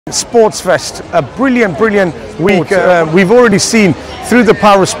Sports Fest, a brilliant week. We've already seen through the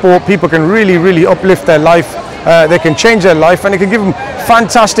power of sport, people can really uplift their life. They can change their life, and it can give them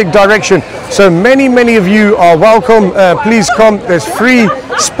fantastic direction. So many of you are welcome. Please come. There's free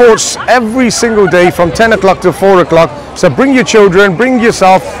sports every single day from 10 o'clock to 4 o'clock. So bring your children, bring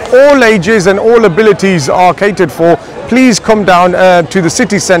yourself. All ages and all abilities are catered for. Please come down to the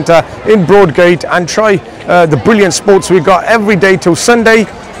city centre in Broadgate and try the brilliant sports we've got every day till Sunday,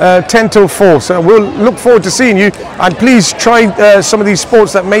 10 till 4. So we'll look forward to seeing you, and please try some of these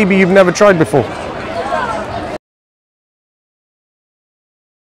sports that maybe you've never tried before.